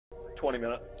20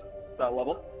 minutes. That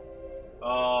level.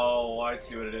 Oh, I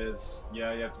see what it is.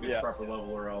 Yeah, you have to be the proper level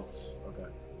or else. Okay.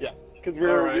 Yeah, because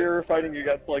we're fighting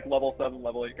against like level 7,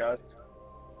 level 8 guys.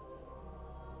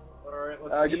 Alright,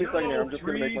 let's see. Give me a second here. I'm just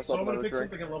gonna make myself so I'm gonna another pick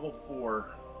drink. something at level 4.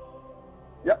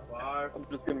 Yep. 5. I'm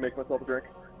just gonna make myself a drink.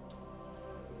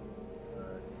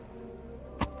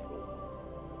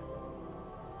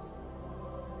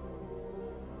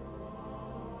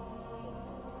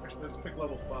 Actually, let's pick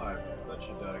level 5. That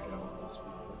should count with this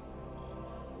speed.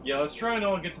 Yeah, let's try and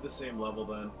all get to the same level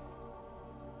then.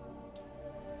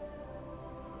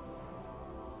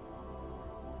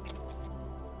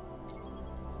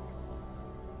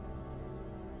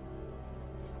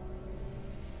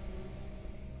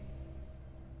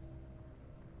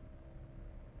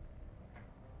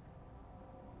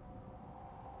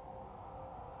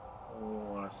 I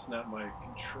want to snap my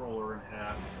controller in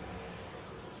half.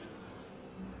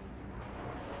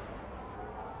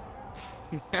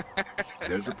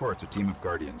 There's reports a team of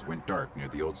Guardians went dark near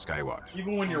the old Skywatch.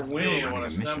 Even when you're They winning, were I want running to a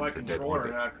snap mission my for Dead controller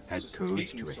in Orbit, half 'cause had it's just codes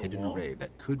taking to a so hidden long. array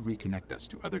that could reconnect us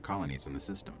to other colonies in the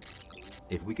system.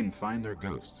 If we can find their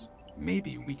ghosts,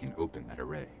 maybe we can open that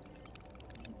array.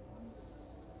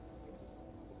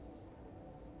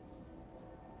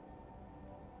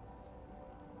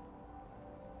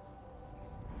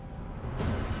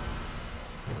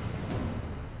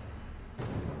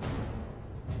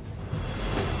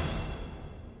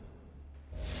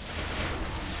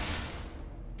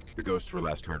 The ghosts were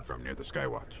last heard from near the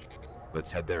Skywatch.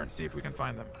 Let's head there and see if we can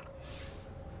find them.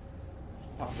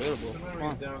 Oh, available. Some Come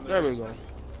enemies on. down There there. we go.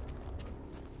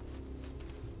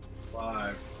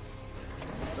 5.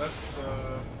 That's,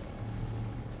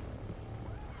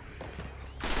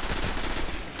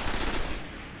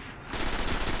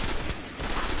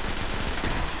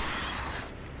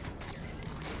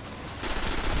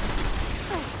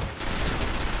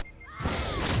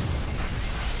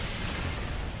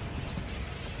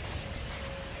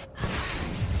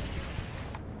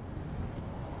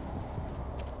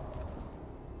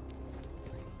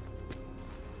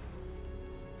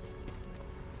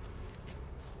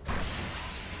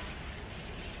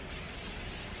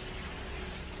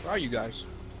 Where are you guys?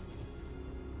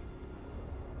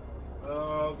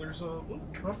 there's a little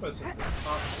compass at the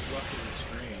top left of the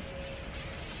screen.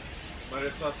 Might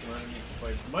have saw some enemies to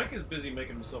fight. Mike is busy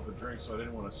making himself a drink, so I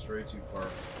didn't want to stray too far.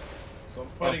 So I'm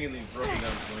fighting in these broken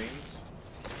down planes.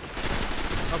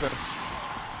 Okay.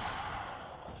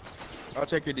 I'll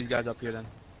take care of these guys up here then.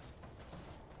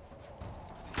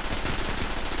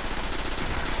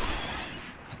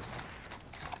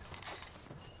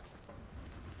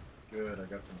 Good, I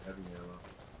got some heavy ammo.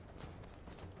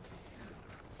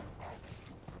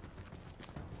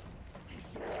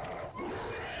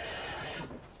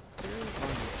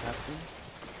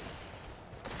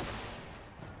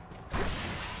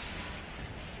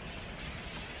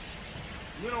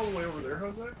 You went all the way over there,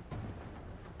 Jose?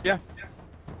 Yeah.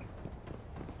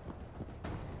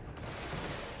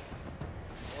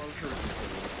 Well, I'm sure we can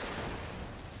figure it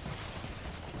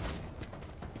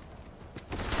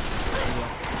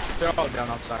out. They're all down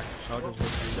outside, so I'll just wait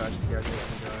for you guys to get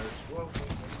Listen, guys. Well,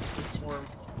 good swarm.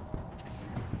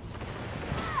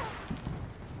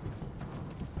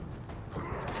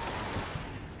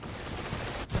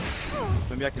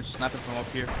 Maybe I can snap it from up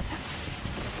here. Can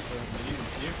you even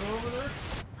see it from over there?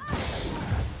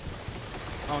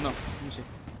 Oh no, let me see.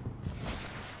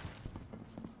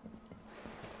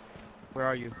 Where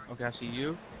are you? Okay, I see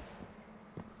you.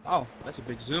 Oh, that's a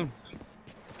big zoom.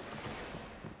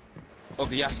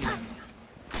 Okay, yeah, I see them.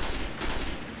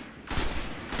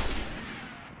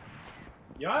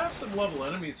 Yeah, I have some level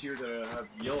enemies here that have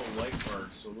yellow light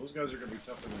bars, so those guys are going to be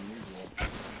tougher than usual.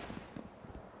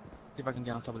 See if I can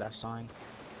get on top of that sign.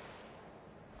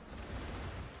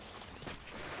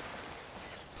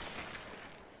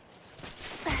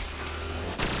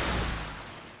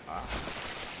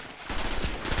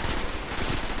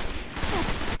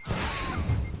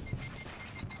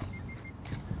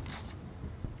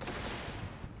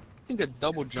 I think a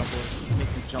double jump will make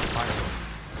me jump higher.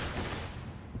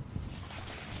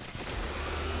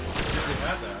 They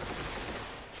had that.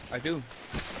 I do,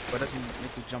 but it doesn't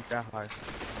make me jump that high.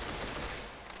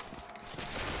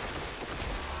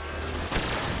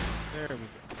 There we go.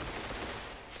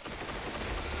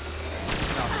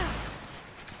 No.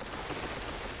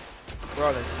 Where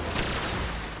are they?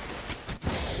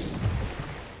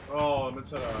 Oh, I'm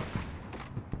inside a...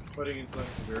 fighting inside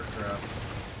some aircraft.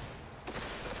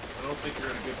 I don't think you're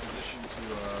in a good position to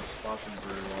spot them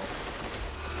very well.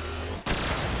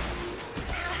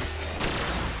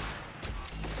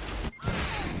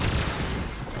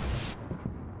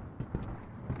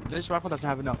 This rifle doesn't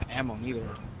have enough ammo neither.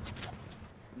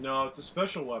 No, it's a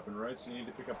special weapon, right? So you need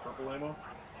to pick up purple ammo?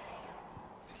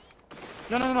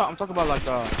 No. I'm talking about like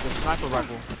the sniper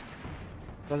rifle.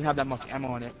 Doesn't have that much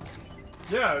ammo in it.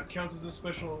 Yeah, it counts as a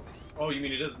special... Oh, you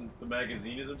mean it doesn't... The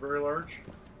magazine isn't very large?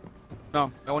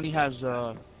 No, it only has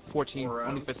 14. 4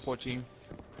 Only rounds? fits 14.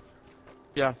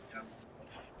 Yeah.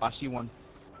 I see one.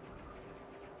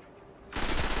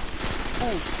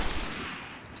 Oh.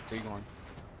 Where you going?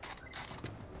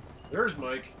 There's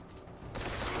Mike.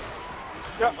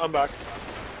 Yeah, I'm back.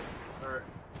 Alright,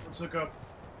 let's hook up.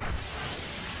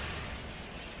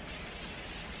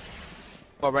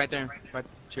 Oh, right there. Right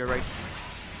to your right.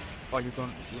 Oh, you're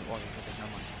going... Oh, you're okay,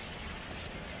 never mind.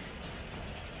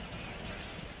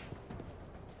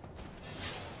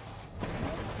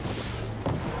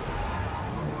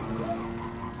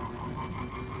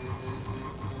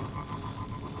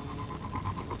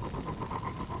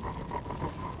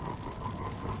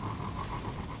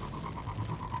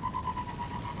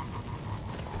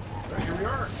 Here we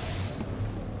are.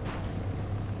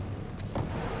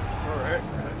 Alright.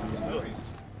 That's his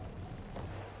noise.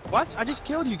 What? I just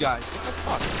killed you guys. What the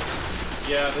fuck?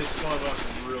 Yeah, they spawn up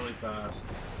really fast.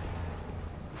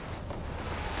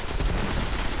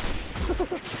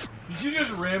 Did you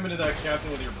just ram into that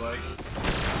captain with your bike?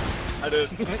 I did.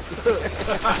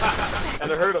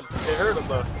 And it hurt him. It hurt him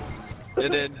though. It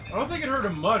did. I don't think it hurt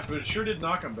him much, but it sure did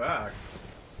knock him back.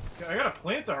 I got a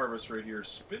plant to harvest right here.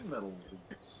 Spin metal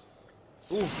leaves.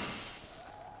 Ooh.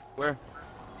 Where?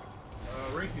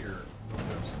 Right here.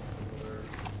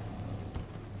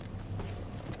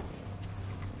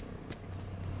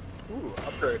 Ooh,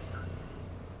 upgrade.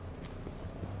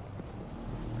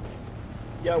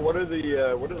 Yeah, what are the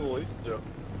leases, Joe?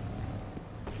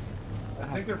 I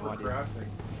think they're for crafting.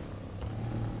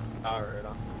 Alright,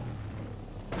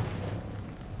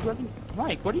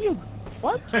 Mike, what are you...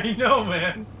 What? I know,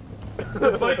 man.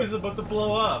 The bike is about to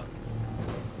blow up.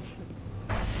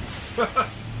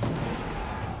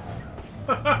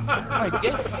 Mike,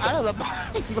 get out of the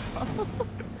bike, bro.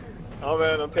 Oh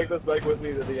man, I'm taking this bike with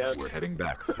me to the end. We're heading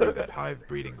back through that hive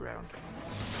breeding ground.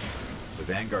 The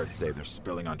Vanguards say they're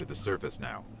spilling onto the surface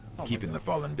now, keeping the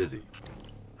Fallen busy.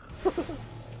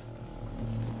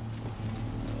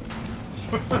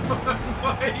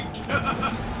 My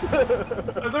God.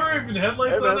 Are there even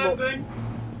headlights on that thing?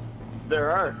 There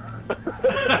are.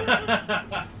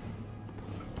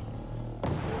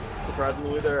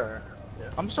 Surprisingly, there are. Yeah.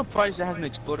 I'm surprised it hasn't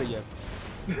exploded yet.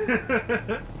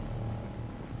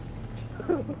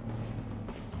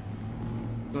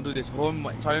 Gonna do this whole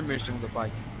entire mission with the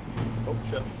bike. Oh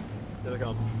shit. Here they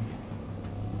come.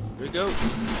 Here we go.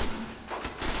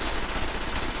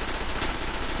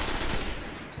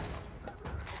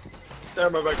 There,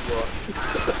 my bike blew up.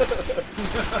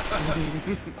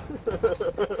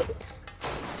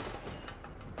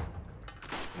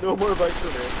 No more bikes for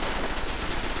me.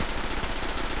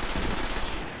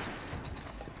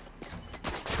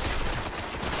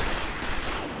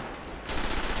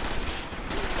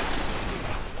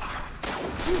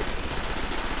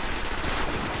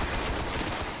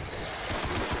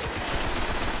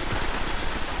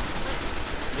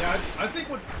 Yeah, I think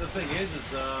what the thing is we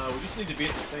just need to be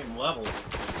at the same level.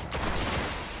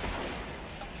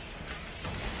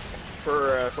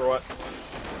 For what?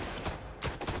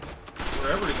 For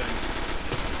everything.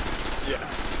 Yeah.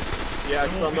 Yeah,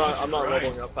 because I'm not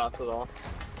leveling up fast at all.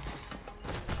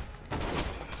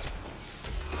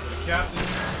 The captain.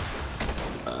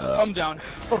 I'm down.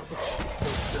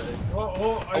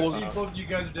 Oh, I see both you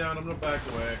guys are down. I'm gonna back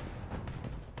away.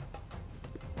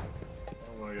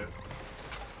 Oh my God.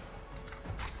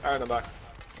 Alright, I'm back.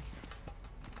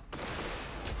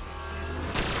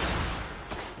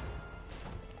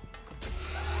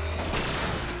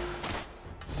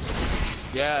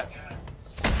 Yeah.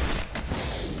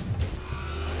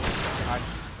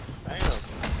 Damn.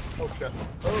 Oh shit.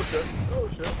 Oh shit. Oh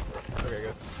shit. Okay,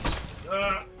 good.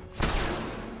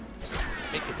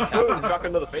 Make it Oh, he's back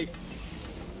into the face.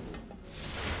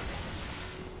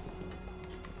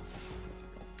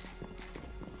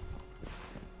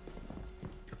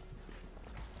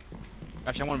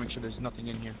 Actually, I want to make sure there's nothing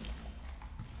in here.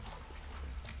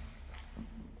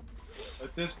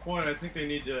 At this point, I think they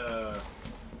need to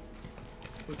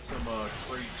put some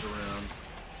crates around.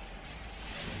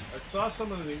 I saw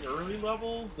some of the early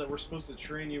levels that were supposed to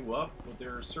train you up, but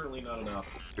they're certainly not enough.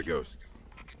 The ghosts.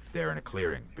 They're in a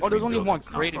clearing. Oh, there's between only one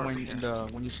buildings not crate far when from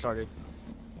here. you started.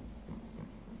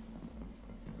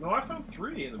 No, I found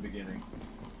 3 in the beginning.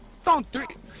 Found 3.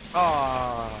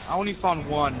 I only found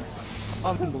 1.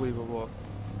 Unbelievable.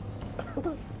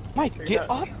 Mike, get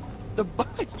off the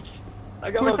bike.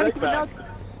 I got my bike back.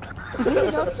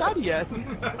 They're not outside yet.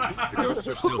 The ghosts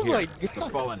are still Oh my here. The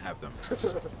God. fallen have them.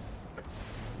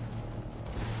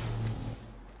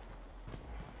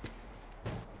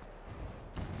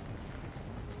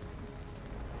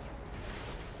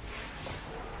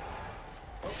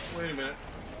 Oh, wait a minute.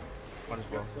 Might as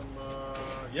We well. got some,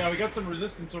 yeah, we got some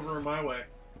resistance over in my way.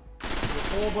 A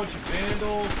whole bunch of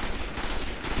vandals.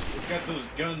 We've got those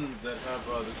guns that have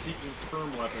the seeking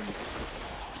sperm weapons.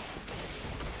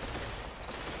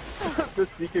 The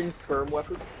seeking sperm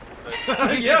weapon.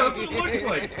 Yeah, that's what it looks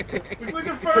like. Looks like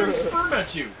they're firing sperm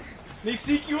at you. They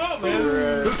seek you out, man.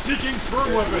 Right. The seeking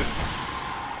sperm weapon.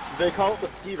 They call it the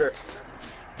skeever.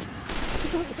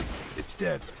 It's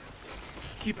dead.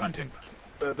 Keep hunting.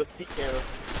 The seek cannon.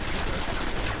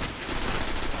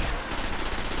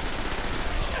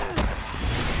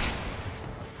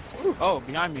 Oh,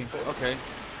 behind me. Okay.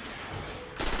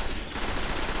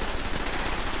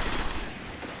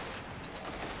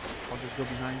 I'll just go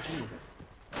behind you.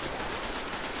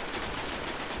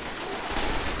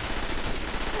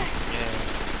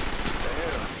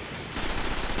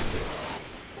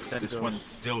 Yeah. This one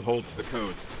still holds the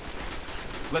codes.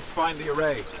 Let's find the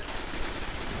array.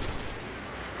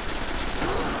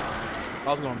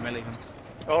 I was gonna melee him.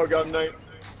 Oh, we got a knight.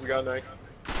 We got a knight.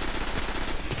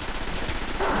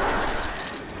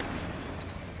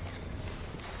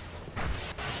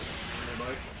 Hey,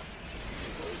 Mike.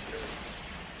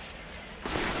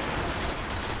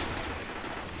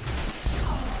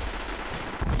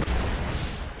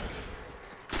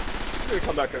 I'm gonna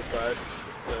come back outside.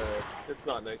 It's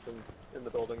not nice in the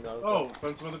building now. Oh,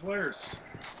 found some other players.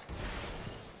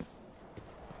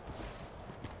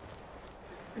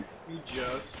 We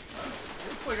just...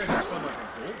 looks like I just found like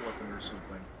a gold weapon or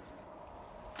something.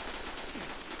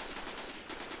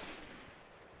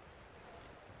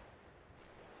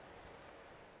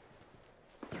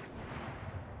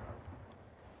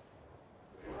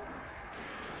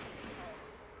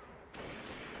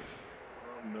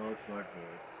 Oh no, it's not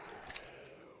gold.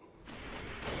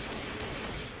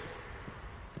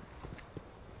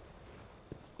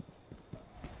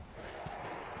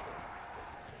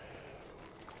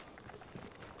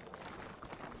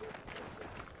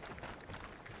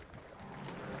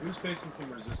 Who's facing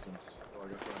some resistance? Well,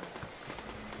 I guess I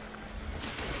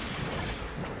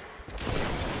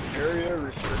am. Area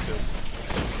restricted.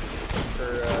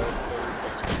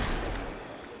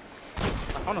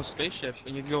 I found a spaceship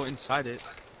and you can go inside it.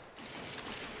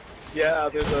 Yeah,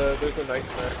 there's a knight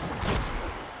there.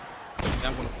 Yeah,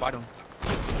 I'm gonna fight him.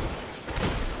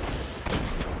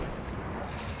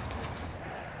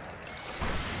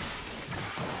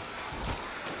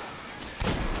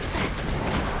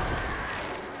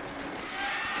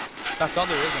 That's all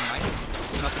there is in night.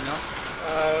 Nothing else.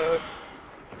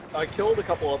 I killed a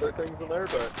couple other things in there,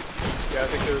 but yeah, I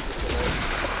think there's just a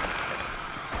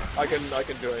knight. I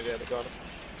can do any damage on him.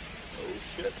 Oh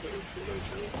shit! Oh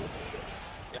shit!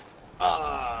 Yeah.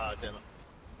 Ah, damn it.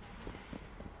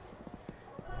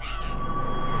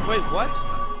 Wait, what?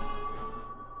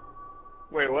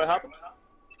 Wait, what happened?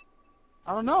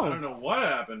 I don't know. I don't know what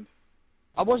happened.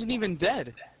 I wasn't even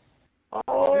dead.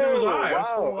 Oh, Neither was I. I was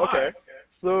still wow. alive. Okay.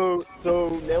 So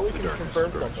now we can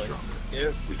confirm something.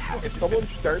 If someone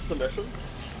starts the mission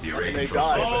The and array they controls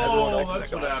die, station. but everyone Oh, else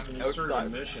that's what happened. You started a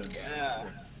outside. mission. Yeah.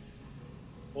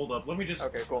 Hold up, let me just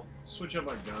Okay, cool. switch up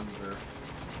my guns there.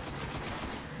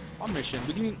 What mission?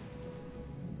 We didn't.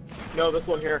 No, this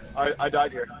one here. I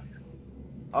died here.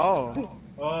 Oh.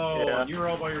 Oh, Yeah. and you were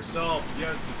all by yourself.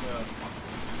 Yes, it's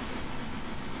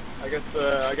I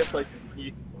guess like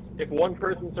if one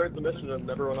person starts the mission and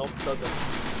everyone else doesn't,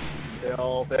 they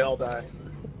all die.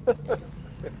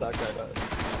 If that guy dies.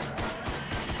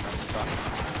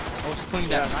 I was playing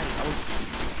that night.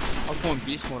 I was going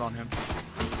beast mode on him.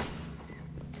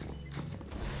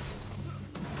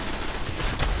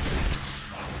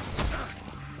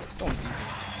 Don't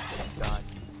die.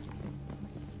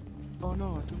 Oh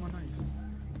no, I threw my knife.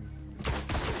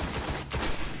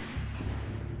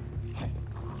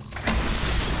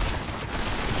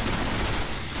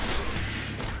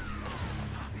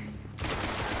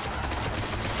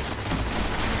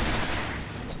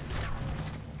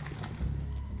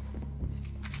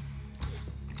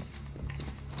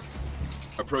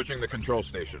 Approaching the control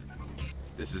station.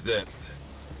 This is it.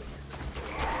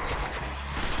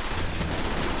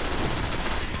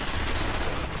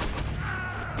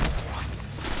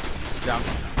 Down.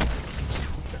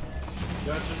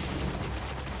 gotcha.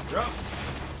 Drop.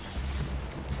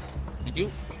 Thank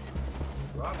you.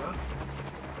 Drop, man.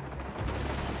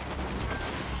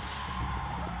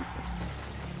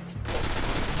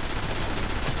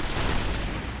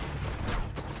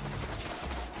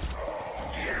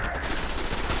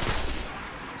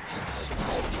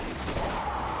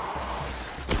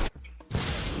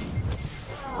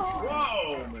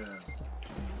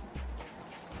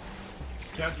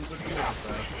 Captain took you up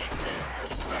fast.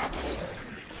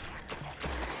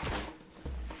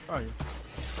 Where are you?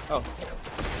 Oh.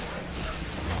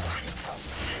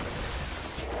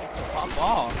 Pop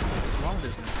off. What's wrong with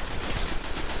this thing?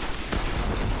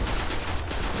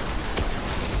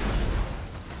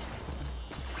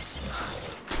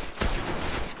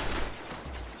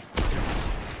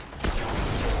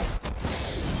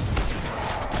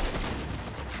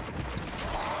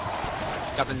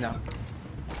 Got them down.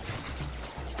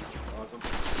 Awesome.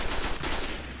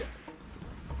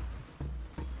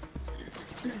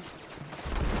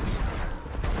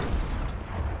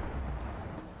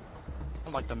 I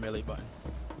like the melee button.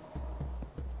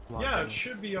 Yeah, it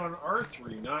should be on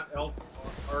R3, not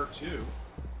R2.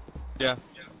 Yeah.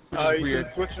 You Weird.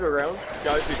 can switch it around.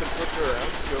 Guys, you can switch it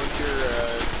around. Go into your,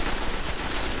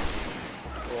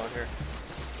 hold on here.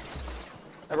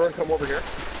 Everyone come over here.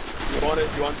 You want it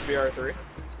to be R3?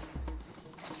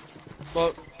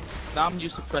 Well, now I'm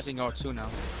used to pressing R2 now.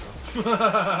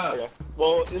 Okay.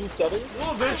 Well, in settings,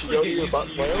 We'll eventually go get to your used to button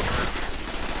using layout. R.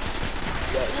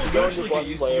 Yeah, We'll you go into eventually button get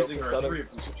used to layout using for R3 settings.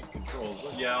 if we switch the controls.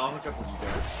 Yeah, I'll hook up with you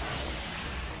guys.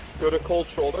 Go to cold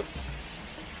shoulder.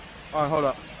 Alright, hold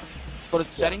up. Go to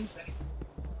settings.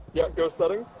 Yeah, go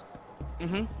settings.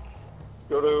 Mm-hmm.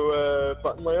 Go to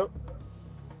button layout.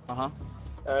 Uh-huh.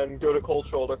 And go to cold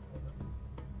shoulder.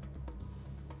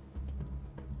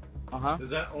 Uh-huh. Does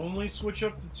that only switch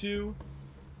up the two?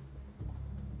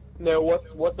 Now, what's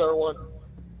R1?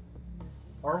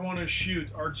 R1 is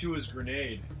shoot, R2 is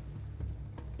grenade.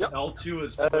 Yep. L2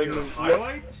 is player yep.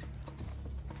 highlight?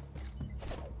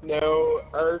 Now,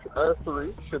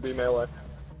 R3 should be melee.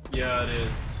 Yeah, it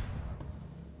is.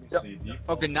 Let me Yep. see. Default.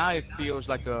 Okay, now it feels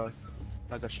like a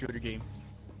shooter game.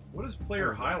 What is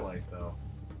player highlight, though?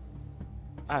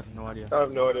 I have no idea. I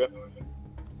have no idea.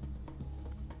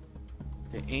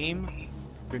 The aim,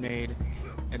 grenade,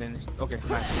 and then okay,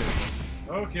 nice.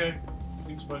 Okay.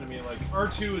 Seems fun to me. Like,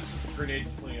 R2 is grenade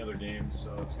in plenty other games,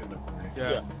 so it's good enough for me.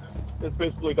 Yeah. It's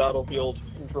basically Battlefield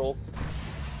control.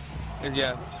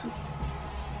 Yeah.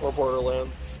 Or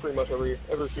Borderlands. Pretty much every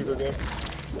shooter game.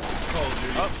 Call of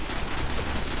Duty. Oh.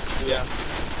 Yeah.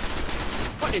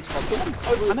 What is Call of Duty?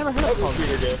 I never heard of Every Call of Duty.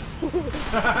 shooter game.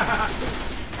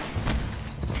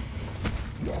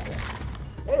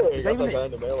 Hey, Is you that got that even guy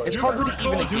in the melee. Is You Call of ever Duty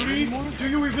Call even of a game Duty? anymore? Do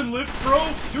you even lift, bro?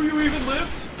 Do you even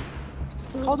lift?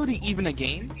 Call of Duty even a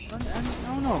game? I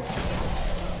don't know.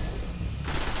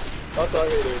 That's what I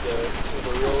hate it. It's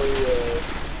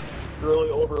a really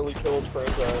overly killed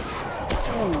franchise.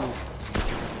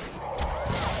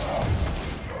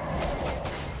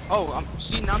 Oh,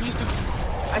 see, now I'm used to...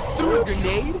 I threw a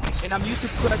grenade, and I'm used to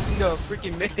pressing the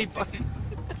freaking melee button.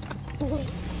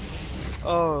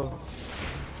 Oh.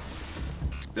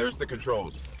 There's the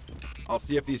controls. I'll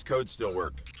see if these codes still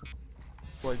work.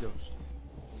 Boy goes.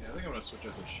 Yeah, I think I'm gonna switch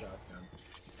out the shotgun.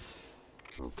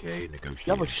 Okay, negotiate.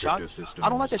 You have a shotgun? I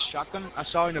don't like the shotgun. I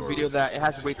saw in a video that it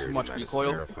has way too much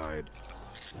recoil. Verified.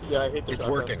 Yeah, I hate the It's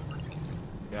shotgun. working.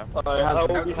 Yeah. I will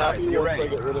be Outside, happy you're once I right.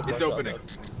 get rid of my It's opening.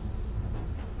 shotgun.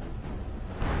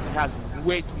 It has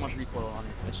way too much recoil on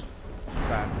it. It's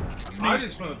bad. I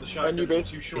just found that the shotgun you is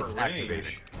too short It's range.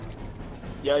 activated.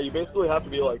 Yeah, you basically have to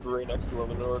be like right next to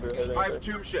him in order to hit anything. 5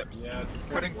 tomb ships. Yeah, it's a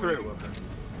Cutting point through. weapon.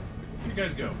 You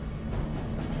guys go.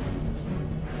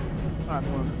 I'm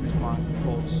going to use my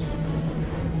pulse.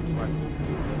 Right.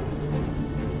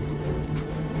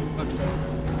 Okay.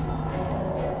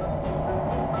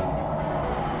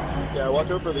 Yeah, watch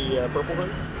out for the purple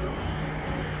thing.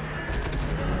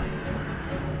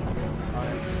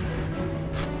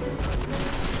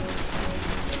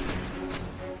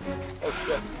 Oh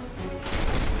shit.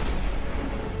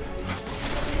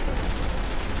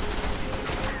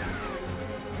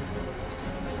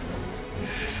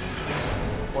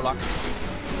 Warlock.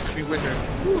 Big wizard.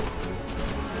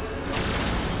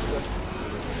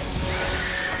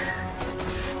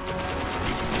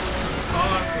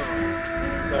 Awesome.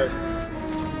 Nice.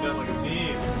 You've done like a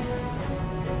team.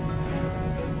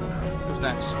 Who's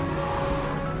next?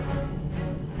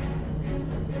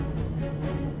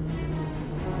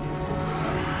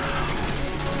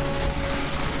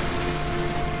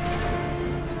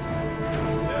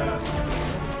 Yes.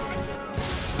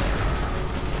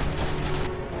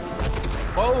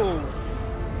 Whoa!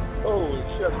 Holy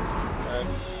shit. Nice.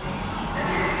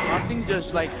 I think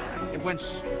just like it went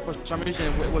for some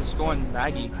reason it was going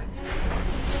laggy.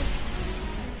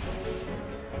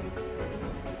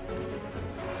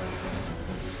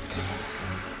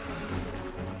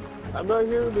 I'm not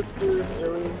here, Mr.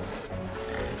 Alien.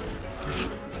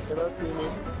 Cannot see me.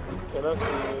 Cannot see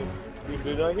me. You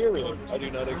do not hear me. I do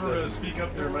not Remember to exist. speak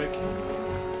up there, Mike.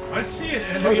 I see an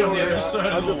enemy on the other side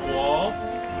of the wall.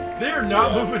 They're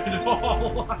not moving at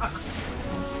all.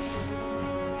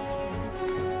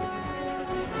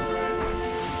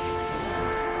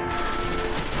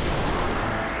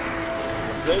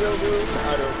 They don't move,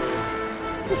 I don't move.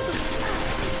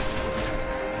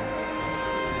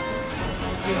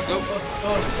 It's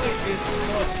like it's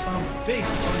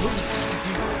based on movement.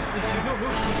 If you don't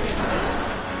move, you can't.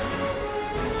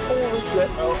 Holy shit!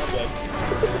 Oh, I'm dead.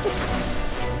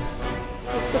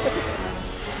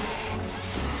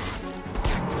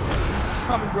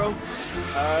 Coming, bro.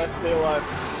 Stay alive.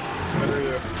 Whatever you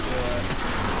do, stay alive.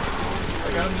 I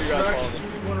got him You guys distracted. follow me. If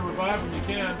you want to revive him, you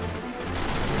can.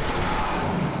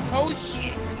 Oh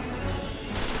shit!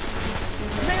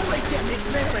 Melee, damn it,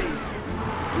 melee!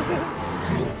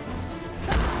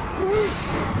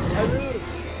 I did it.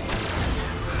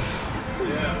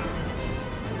 Yeah.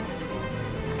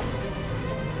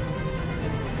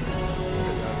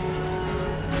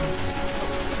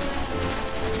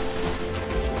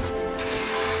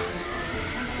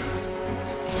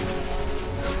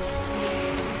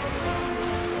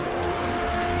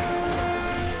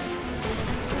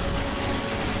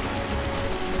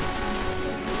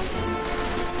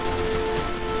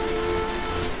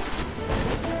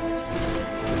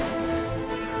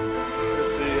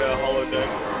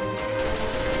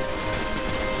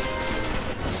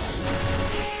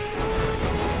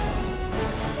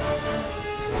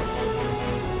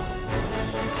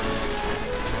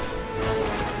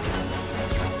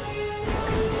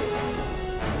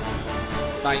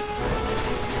 Nice.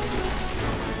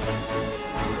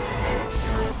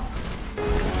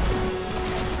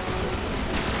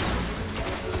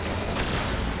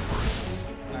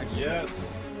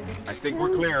 Yes. I think we're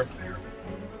clear.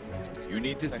 You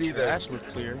need to see That's this.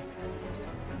 clear.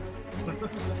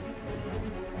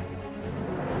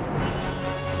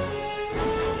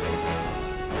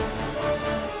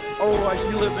 Oh, I see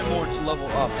a little bit more to level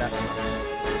up. That's nice.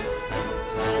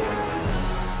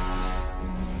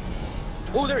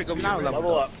 Oh, there you go. Now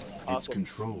level up. It's Awesome.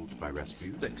 controlled by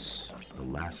Rasputin. 6. The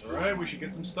last All right, we should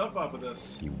get some stuff off of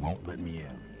this. He won't let me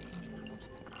in.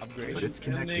 Upgrade. But it's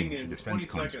Ending connecting to in defense 20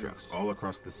 constructs seconds. all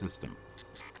across the system.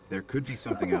 There could be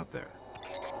something out there.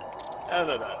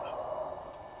 No.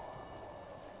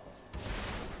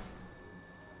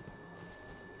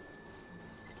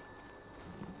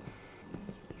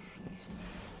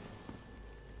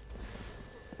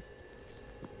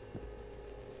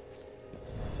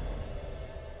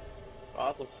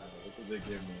 Awesome. Look what they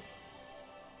gave me.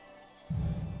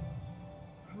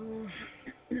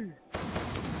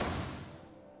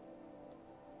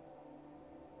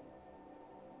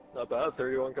 Not bad,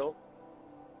 31 kills.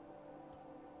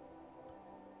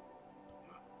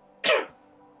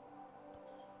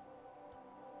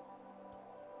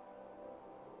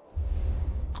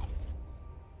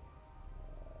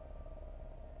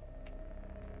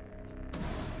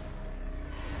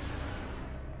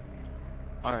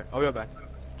 Alright, I'll be right back.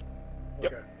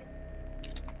 Yep. Okay.